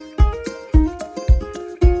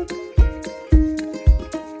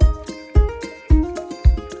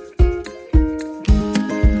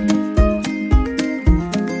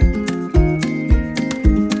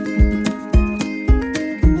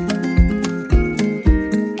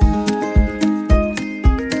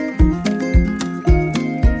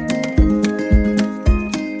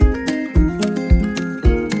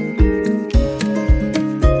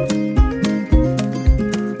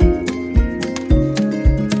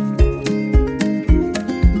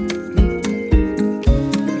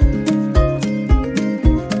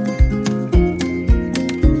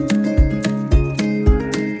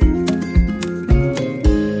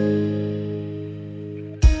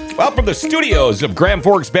the studios of Grand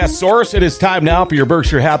Forks Best Source. It is time now for your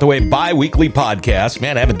Berkshire Hathaway bi-weekly podcast.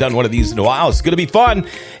 Man, I haven't done one of these in a while. It's going to be fun.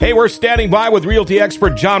 Hey, we're standing by with realty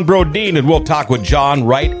expert John Brodeen, and we'll talk with John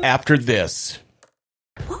right after this.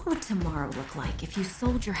 What would tomorrow look like if you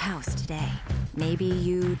sold your house today? Maybe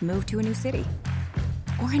you'd move to a new city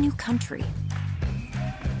or a new country.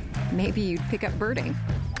 Maybe you'd pick up birding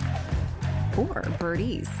or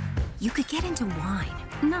birdies. You could get into wine.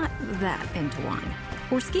 Not that into wine.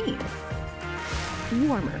 Or skiing.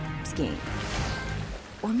 Warmer skiing.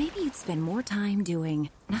 Or maybe you'd spend more time doing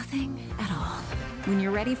nothing at all. When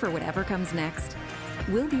you're ready for whatever comes next,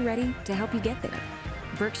 we'll be ready to help you get there.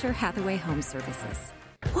 Berkshire Hathaway Home Services.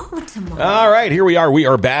 What would tomorrow... All right, here we are. We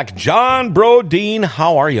are back. John Brodeen,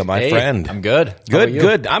 how are you, my friend? I'm good.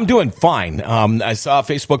 Good. I'm doing fine. I saw a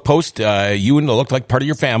Facebook post. You and it looked like part of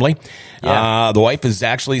your family. Yeah. The wife is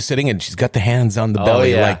actually sitting, and she's got the hands on the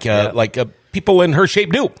belly, like people in her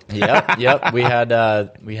shape do. Yep. We had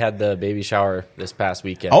the baby shower this past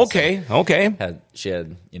weekend. Okay. She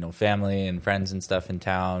had family and friends and stuff in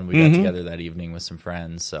town. We got together that evening with some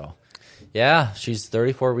friends. So yeah, she's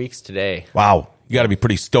 34 weeks today. Wow. You got to be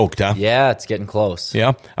pretty stoked, huh? Yeah, it's getting close.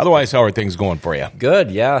 Yeah. Otherwise, how are things going for you?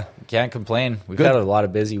 Good. Yeah. Can't complain. We've had a lot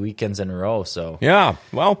of busy weekends in a row. So yeah.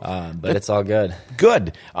 Well, but it's all good.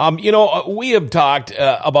 Good. We have talked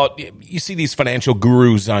about, you see these financial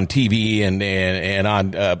gurus on TV and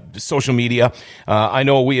on social media. I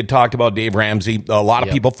know we had talked about Dave Ramsey. A lot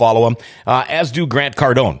of people follow him, as do Grant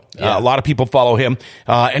Cardone. Yeah. A lot of people follow him.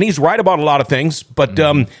 And he's right about a lot of things. But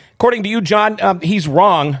according to you, John, he's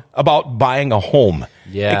wrong about buying a home.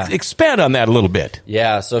 Yeah. Expand on that a little bit.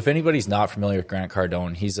 Yeah. So if anybody's not familiar with Grant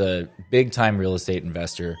Cardone, he's a big-time real estate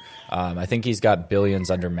investor. I think he's got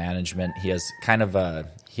billions under management. He has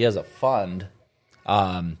a fund.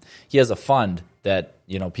 He has a fund that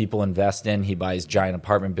people invest in. He buys giant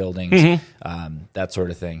apartment buildings, that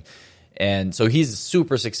sort of thing. And so he's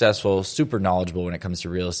super successful, super knowledgeable when it comes to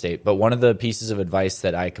real estate. But one of the pieces of advice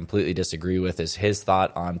that I completely disagree with is his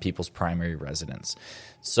thought on people's primary residence.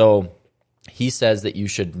 So he says that you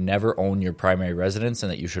should never own your primary residence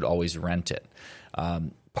and that you should always rent it.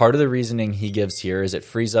 Part of the reasoning he gives here is it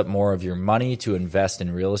frees up more of your money to invest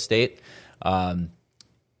in real estate.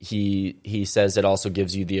 He says it also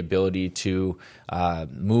gives you the ability to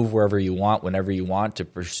move wherever you want, whenever you want, to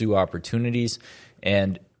pursue opportunities.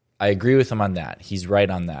 And I agree with him on that. He's right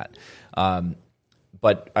on that.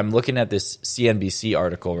 But I'm looking at this CNBC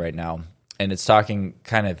article right now, and it's talking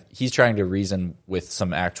he's trying to reason with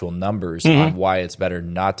some actual numbers on why it's better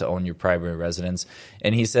not to own your primary residence.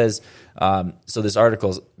 And he says, so this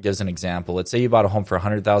article gives an example. Let's say you bought a home for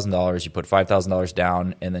 $100,000, you put $5,000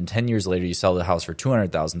 down, and then 10 years later you sell the house for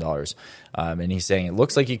 $200,000. And he's saying it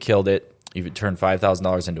looks like you killed it. You've turned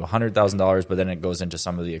 $5,000 into $100,000, but then it goes into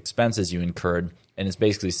some of the expenses you incurred. And it's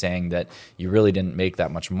basically saying that you really didn't make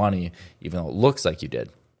that much money, even though it looks like you did.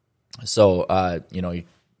 So, he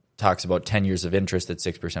talks about 10 years of interest at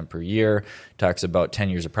 6% per year, talks about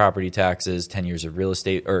 10 years of property taxes, 10 years of real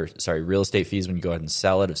estate fees when you go ahead and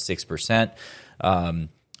sell it of 6%.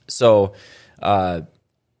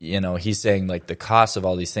 He's saying like the cost of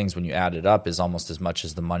all these things when you add it up is almost as much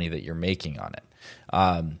as the money that you're making on it.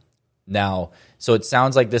 Now, so it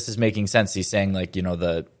sounds like this is making sense. He's saying like,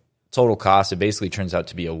 the total cost, it basically turns out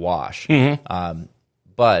to be a wash.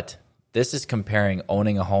 But this is comparing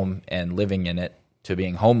owning a home and living in it to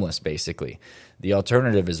being homeless, basically. The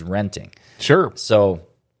alternative is renting. Sure. So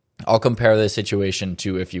I'll compare this situation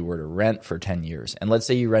to if you were to rent for 10 years. And let's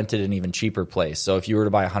say you rented an even cheaper place. So if you were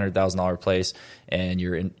to buy a $100,000 place and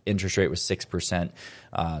your interest rate was 6%,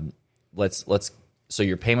 so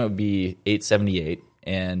your payment would be $878.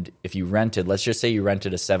 And if you rented, let's just say you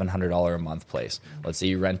rented a $700 a month place. Let's say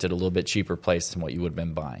you rented a little bit cheaper place than what you would have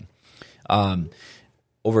been buying.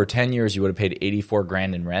 Over 10 years, you would have paid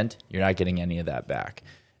 $84,000 in rent. You're not getting any of that back.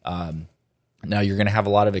 Now you're going to have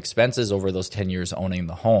a lot of expenses over those 10 years owning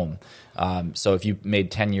the home. So if you made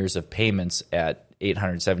 10 years of payments at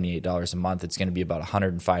 $878 a month, it's going to be about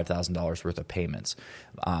 $105,000 worth of payments.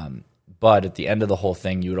 But at the end of the whole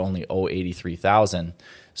thing, you would only owe $83,000.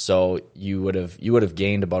 So you would have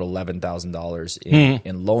gained about $11,000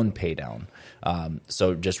 in loan pay down.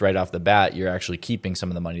 So just right off the bat, you're actually keeping some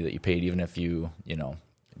of the money that you paid, even if you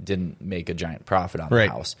didn't make a giant profit on the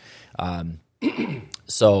house.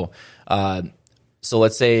 So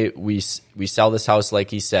let's say we sell this house, like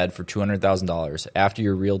he said, for $200,000. After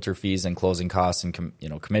your realtor fees and closing costs and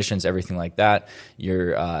commissions, everything like that,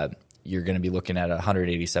 you're going to be looking at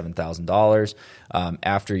 $187,000.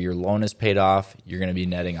 After your loan is paid off, you're going to be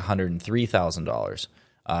netting $103,000.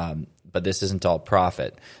 but this isn't all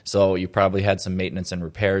profit. So you probably had some maintenance and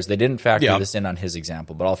repairs. They didn't factor this in on his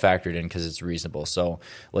example, but I'll factor it in because it's reasonable. So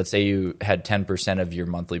let's say you had 10% of your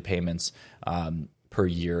monthly payments per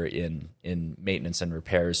year in maintenance and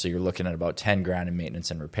repairs. So you're looking at about $10,000 in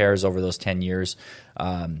maintenance and repairs over those 10 years.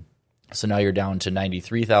 So now you're down to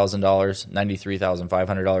 $93,000,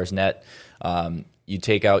 $93,500 net. You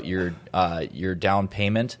take out your down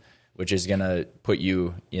payment, which is going to put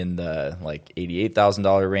you in the like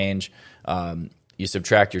 $88,000 range. You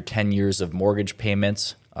subtract your 10 years of mortgage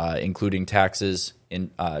payments, including taxes,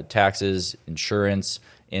 insurance,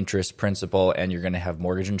 interest, principal, and you're going to have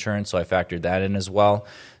mortgage insurance. So I factored that in as well.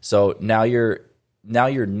 So now you're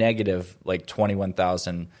negative like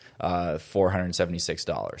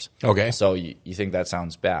 $21,476. Okay. So you think that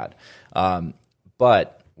sounds bad,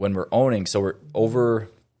 but when we're owning, so we're over.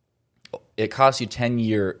 It costs you 10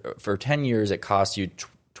 years. It costs you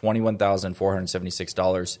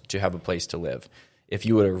 $21,476 to have a place to live. If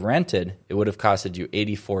you would have rented, it would have costed you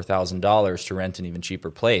 $84,000 to rent an even cheaper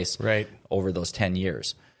place over those 10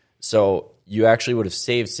 years. So you actually would have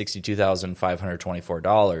saved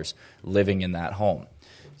 $62,524 living in that home.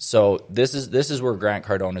 So this is where Grant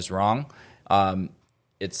Cardone is wrong.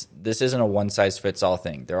 This isn't a one-size-fits-all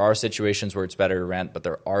thing. There are situations where it's better to rent, but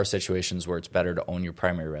there are situations where it's better to own your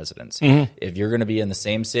primary residence. Mm-hmm. If you're going to be in the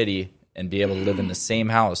same city and be able to live in the same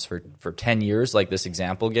house for 10 years, like this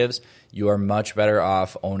example gives, you are much better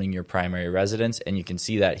off owning your primary residence, and you can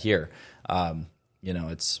see that here.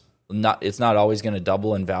 It's not always going to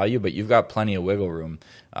double in value, but you've got plenty of wiggle room.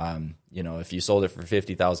 If you sold it for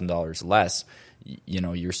 $50,000 less,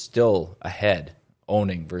 you're still ahead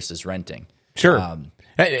owning versus renting. Sure.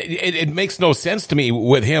 It makes no sense to me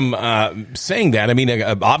with him saying that. I mean,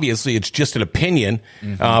 obviously, it's just an opinion,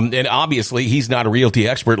 and obviously, he's not a realty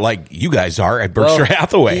expert like you guys are at Berkshire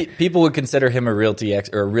Hathaway. People would consider him a realty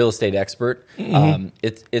or a real estate expert.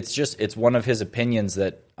 It's one of his opinions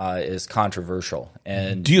that is controversial.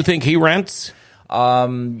 And do you think he rents?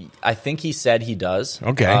 I think he said he does.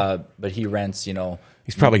 Okay, but he rents. He's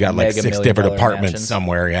probably got like 6 different apartments mansions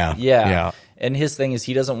somewhere. Yeah. And his thing is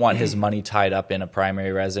he doesn't want his money tied up in a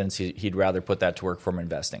primary residence. He'd rather put that to work for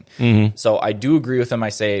investing. Mm-hmm. So I do agree with him. I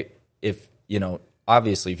say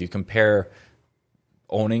obviously if you compare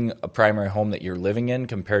owning a primary home that you're living in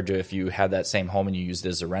compared to if you had that same home and you used it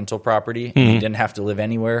as a rental property and you didn't have to live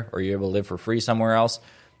anywhere or you're able to live for free somewhere else,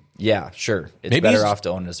 yeah, sure. It's better off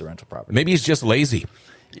to own it as a rental property. Maybe he's just lazy.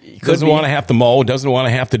 Doesn't want to have to mow, doesn't want to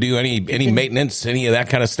have to do any maintenance, any of that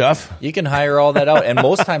kind of stuff. You can hire all that out. And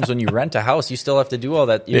most times when you rent a house, you still have to do all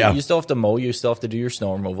that. You still have to mow, you still have to do your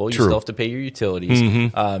snow removal, you still have to pay your utilities.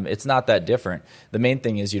 Mm-hmm. It's not that different. The main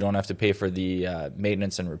thing is you don't have to pay for the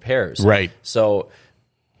maintenance and repairs. Right. So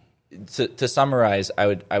to summarize,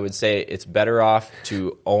 I would say it's better off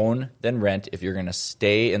to own than rent if you're going to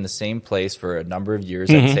stay in the same place for a number of years.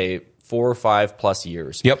 I'd say 4 or 5 plus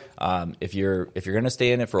years. Yep. If you're going to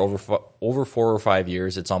stay in it for over 4 or 5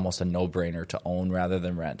 years, it's almost a no-brainer to own rather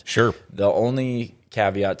than rent. Sure. The only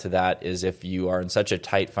caveat to that is if you are in such a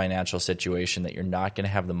tight financial situation that you're not going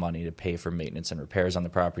to have the money to pay for maintenance and repairs on the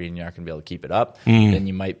property and you're not going to be able to keep it up, then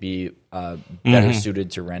you might be better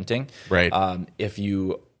suited to renting. Right. If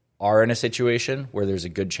you are in a situation where there's a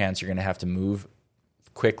good chance you're going to have to move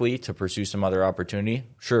quickly to pursue some other opportunity,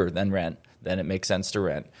 sure, then rent. Then it makes sense to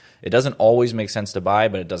rent. It doesn't always make sense to buy,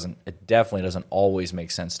 but it definitely doesn't always make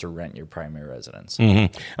sense to rent your primary residence.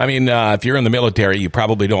 Mm-hmm. I mean, if you're in the military, you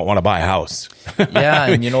probably don't want to buy a house. Yeah,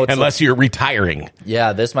 and unless you're retiring.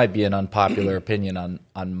 Yeah, this might be an unpopular opinion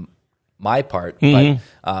on my part, but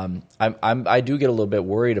I do get a little bit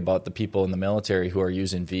worried about the people in the military who are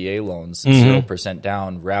using VA loans, 0%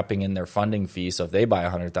 down, wrapping in their funding fee. So if they buy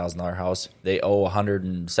a $100,000 house, they owe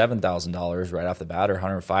 $107,000 right off the bat, or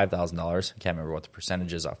 $105,000. I can't remember what the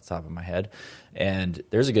percentage is off the top of my head. And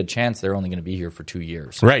there's a good chance they're only going to be here for 2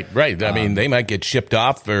 years. Right. I mean, they might get shipped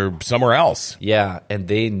off or somewhere else. Yeah, and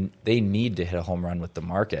they need to hit a home run with the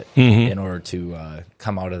market in order to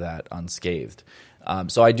come out of that unscathed.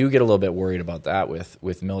 So I do get a little bit worried about that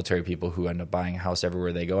with military people who end up buying a house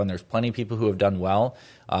everywhere they go. And there's plenty of people who have done well,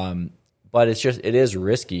 but it is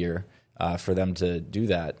riskier for them to do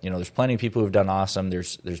that. There's plenty of people who have done awesome.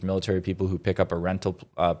 There's military people who pick up a rental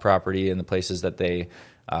property in the places that they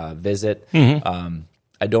visit.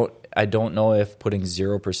 I don't know if putting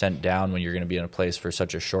 0% down when you're going to be in a place for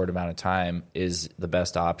such a short amount of time is the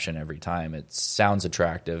best option every time. It sounds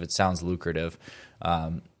attractive. It sounds lucrative.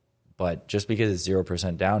 But just because it's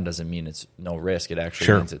 0% down doesn't mean it's no risk. It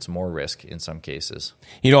actually means it's more risk in some cases.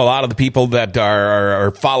 You know, a lot of the people that are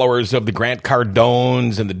followers of the Grant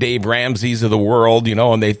Cardones and the Dave Ramseys of the world, you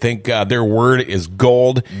know, and they think their word is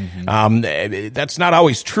gold. That's not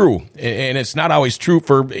always true. And it's not always true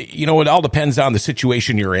for, you know, it all depends on the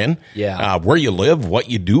situation you're in, where you live, what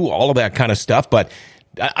you do, all of that kind of stuff. But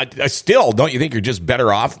I still, don't you think you're just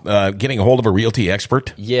better off getting a hold of a realty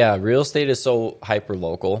expert? Yeah, real estate is so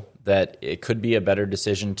hyper-local that it could be a better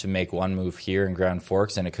decision to make one move here in Grand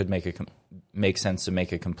Forks, and it could make sense to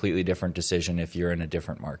make a completely different decision if you're in a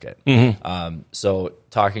different market. So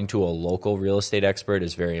talking to a local real estate expert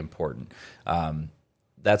is very important.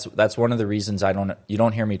 That's one of the reasons you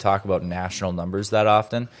don't hear me talk about national numbers that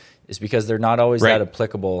often, is because they're not always that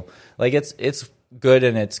applicable. Like it's good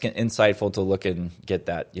and it's insightful to look and get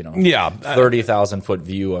that, you know, 30,000 foot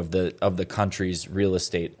view of the country's real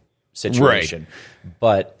estate situation.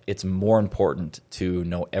 But it's more important to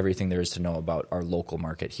know everything there is to know about our local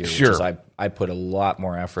market here. Which is I put a lot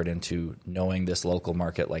more effort into knowing this local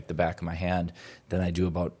market like the back of my hand than I do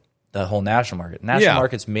about the whole national market. National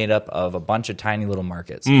market's made up of a bunch of tiny little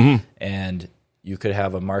markets. And you could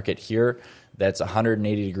have a market here that's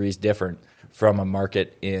 180 degrees different from a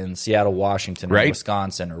market in Seattle, Washington, or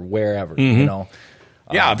Wisconsin, or wherever, you know.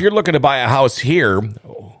 If you're looking to buy a house here,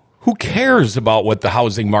 who cares about what the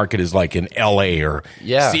housing market is like in L.A. or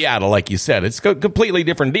Seattle, like you said? It's a completely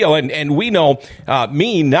different deal. And we know,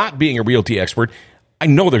 me not being a realty expert, I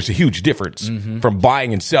know there's a huge difference from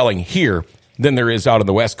buying and selling here than there is out on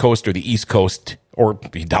the West Coast or the East Coast or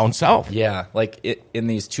down south. Yeah, like in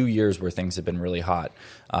these 2 years where things have been really hot,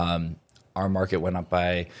 our market went up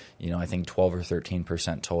by, you know, I think 12 or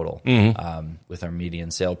 13% total with our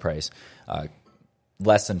median sale price.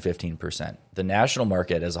 Less than 15%. The national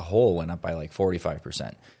market as a whole went up by like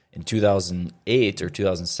 45%. In 2008 or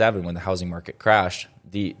 2007, when the housing market crashed,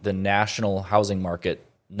 the national housing market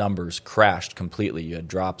numbers crashed completely. You had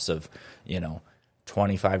drops of, you know,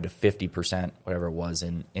 25 to 50%, whatever it was,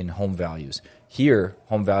 in home values. Here,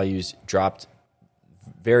 home values dropped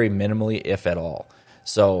very minimally, if at all.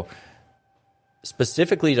 So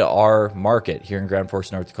specifically to our market here in Grand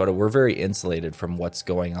Forks, North Dakota, we're very insulated from what's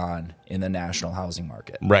going on in the national housing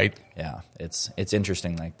market. Right. Yeah, it's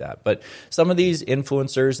interesting like that. But some of these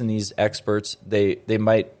influencers and these experts, they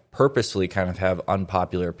might purposefully kind of have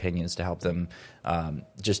unpopular opinions to help them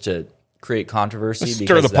just to create controversy.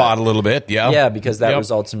 Stir the pot a little bit, Yeah, because that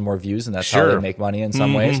results in more views, and that's how they make money in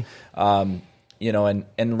some ways. You know,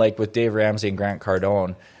 and like with Dave Ramsey and Grant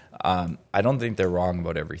Cardone, I don't think they're wrong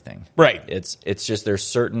about everything. Right. It's just there's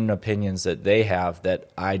certain opinions that they have that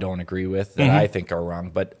I don't agree with, that I think are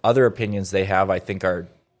wrong. But other opinions they have I think are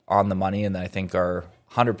on the money and I think are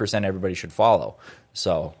 100% everybody should follow.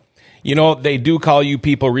 So, you know, they do call you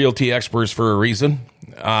people realty experts for a reason.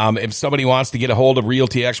 If somebody wants to get a hold of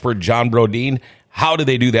realty expert John Brodeen, how do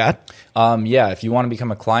they do that? If you want to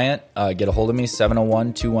become a client, get a hold of me,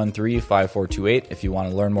 701-213-5428. If you want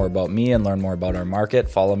to learn more about me and learn more about our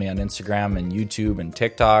market, follow me on Instagram and YouTube and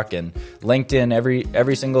TikTok and LinkedIn.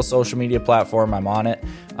 Every single social media platform, I'm on it,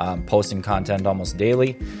 posting content almost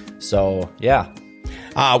daily. So, yeah.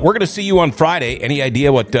 We're going to see you on Friday. Any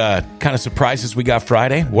idea what kind of surprises we got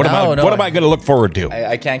Friday? What am I going to look forward to?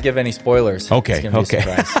 I can't give any spoilers. Okay. It's going to be a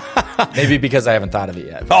surprise. Maybe because I haven't thought of it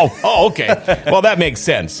yet. Oh, okay. Well, that makes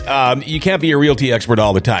sense. You can't be a realty expert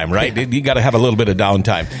all the time, right? You got to have a little bit of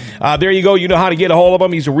downtime. There you go. You know how to get a hold of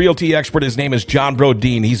him. He's a realty expert. His name is John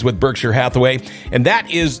Brodeen. He's with Berkshire Hathaway. And that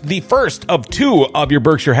is the first of 2 of your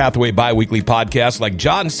Berkshire Hathaway biweekly podcasts. Like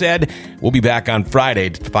John said, we'll be back on Friday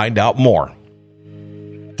to find out more.